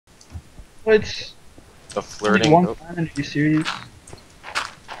What's The flirting. one diamond? Are you serious?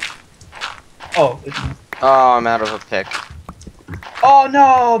 Oh. Oh, I'm out of a pick. Oh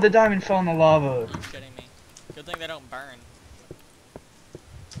no! The diamond fell in the lava. Are you shitting me? Good thing they don't burn.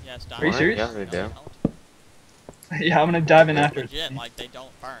 Yes, diamond. Are you serious? Yeah, they do. Yeah, I'm gonna dive in after. Legit, like they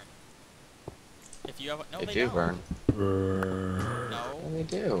don't burn. If you have no, They do burn. No. Yeah, they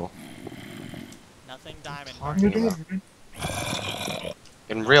do. Nothing diamond Talking burns. about.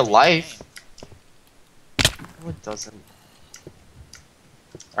 In real life. No, it doesn't.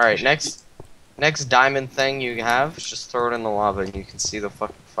 Alright, next diamond thing you have, just throw it in the lava and you can see the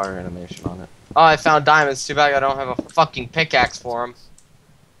fucking fire animation on it. Oh, I found diamonds. Too bad I don't have a fucking pickaxe for them.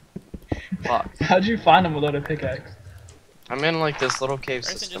 Fuck. How'd you find them without a pickaxe? I'm in like this little cave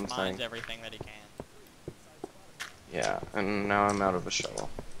Grayson system just mines thing. everything that he can. Yeah, and now I'm out of a shovel.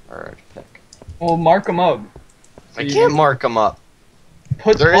 Or a pick. Well, mark them up. I can't mark them up.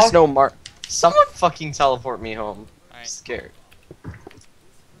 There is no mark. Someone fucking teleport me home. I'm Alright. scared.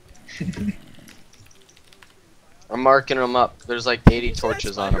 I'm marking them up. There's like 80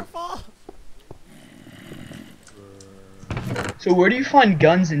 torches on them. So where do you find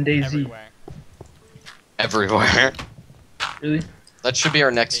guns in DayZ? Everywhere. Everywhere. Really? That should be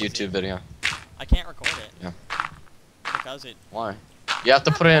our next DayZ. YouTube video. I can't record it. Yeah. Because it. Why? You have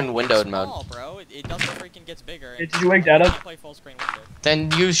to put it in windowed mode. Small, bro. It doesn't freaking gets bigger. Hey, did you wake that up? Can't play full screen window.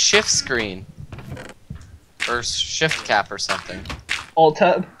 Then use shift screen. Or shift cap or something. Alt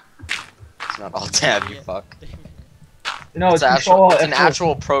tab? It's not all tab, you fuck. No, it's actual, control it's an F4.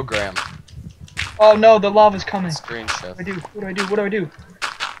 actual program. Oh no, the lava's coming. Screen shift. What do I do? What do I do? What do I do?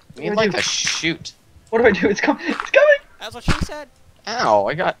 You need like a shoot. What do I do? It's coming. It's coming. That's what she said. Ow,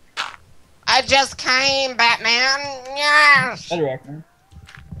 I just came, Batman! Yes! Better rock, man.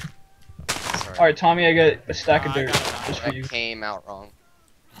 Sorry. Alright, Tommy, I got a stack of I dirt got it. just for That you. came out wrong.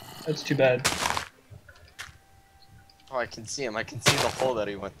 That's too bad. Oh, I can see him. I can see the hole that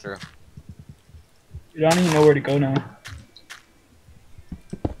he went through. Dude, I don't even know where to go now.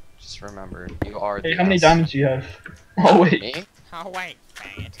 Just remember, you are Hey, the how many ass. diamonds do you have? Oh wait. Me? Oh wait,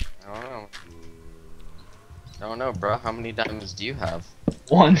 man. I don't know. I don't know, bro. How many diamonds do you have?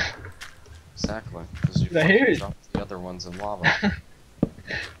 1. Exactly. Because you I hear fucking it. dropped the other ones in lava.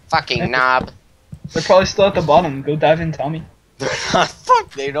 Fucking knob. They're probably still at the bottom. Go dive in, Tommy.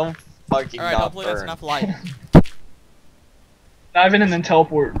 Fuck, they don't fucking Alright, not hopefully that's burn. enough light. Dive in and then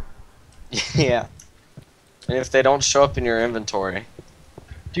teleport. Yeah. And if they don't show up in your inventory.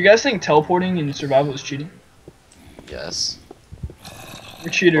 Do you guys think teleporting in survival is cheating? Yes. We're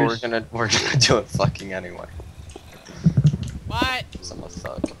But cheaters. we're gonna do it fucking anyway. What? 'Cause I'm a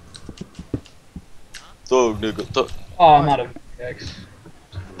thug. Thug, nigga, thug. Oh, I'm out of pickaxe.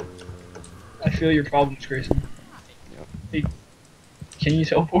 I feel your problems, Grayson. Yep. Hey, can you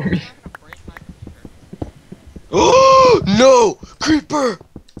teleport me? Oh no! Creeper!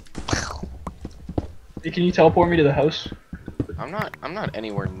 Hey, can you teleport me to the house? I'm not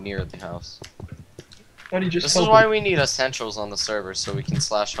anywhere near the house. I thought he just This is why teleported. we need essentials on the server so we can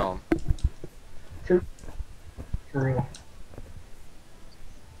slash home. For real.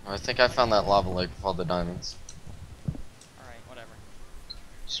 I think I found that lava lake with all the diamonds. Alright, whatever.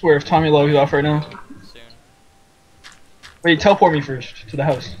 Swear, if Tommy logs off right now. Soon. Wait, teleport me first to the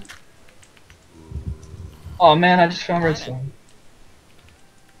house. Oh man, I just found redstone.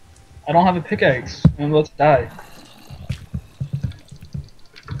 I don't have a pickaxe. I'm about to die.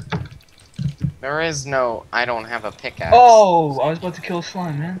 There is no, I don't have a pickaxe. Oh, I was about to kill a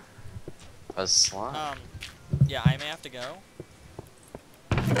slime, man. A slime. Yeah, I may have to go.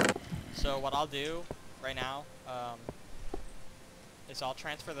 So what I'll do right now, is I'll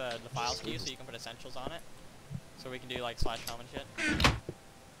transfer the files to you so you can put essentials on it. So we can do like /home and shit.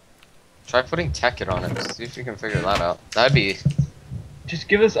 Try putting tech it on it. See if you can figure that out. That'd be Just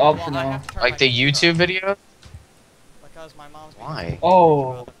give us up for Well, I now. have to turn like my the computer YouTube off video. because my mom's being Why?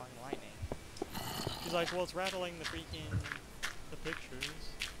 Oh. about the fucking lightning. She's like, well, it's rattling the pictures.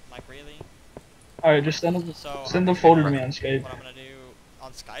 I'm like, really? Alright, just send So the folder to me on Skype. what I'm gonna do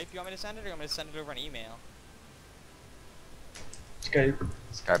on Skype. You want me to send it, or you want me to send it over an email? Skype.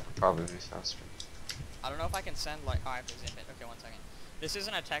 Skype would probably be faster. I don't know if I can send like. Oh, I have to zip it. Okay, 1 second. This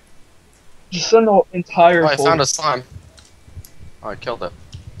isn't a tech. Just send the entire Oh, I folder. found a slime. Oh, I killed it.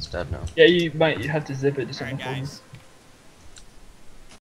 It's dead now. Yeah, you might have to zip it to send Alright, the folder. guys.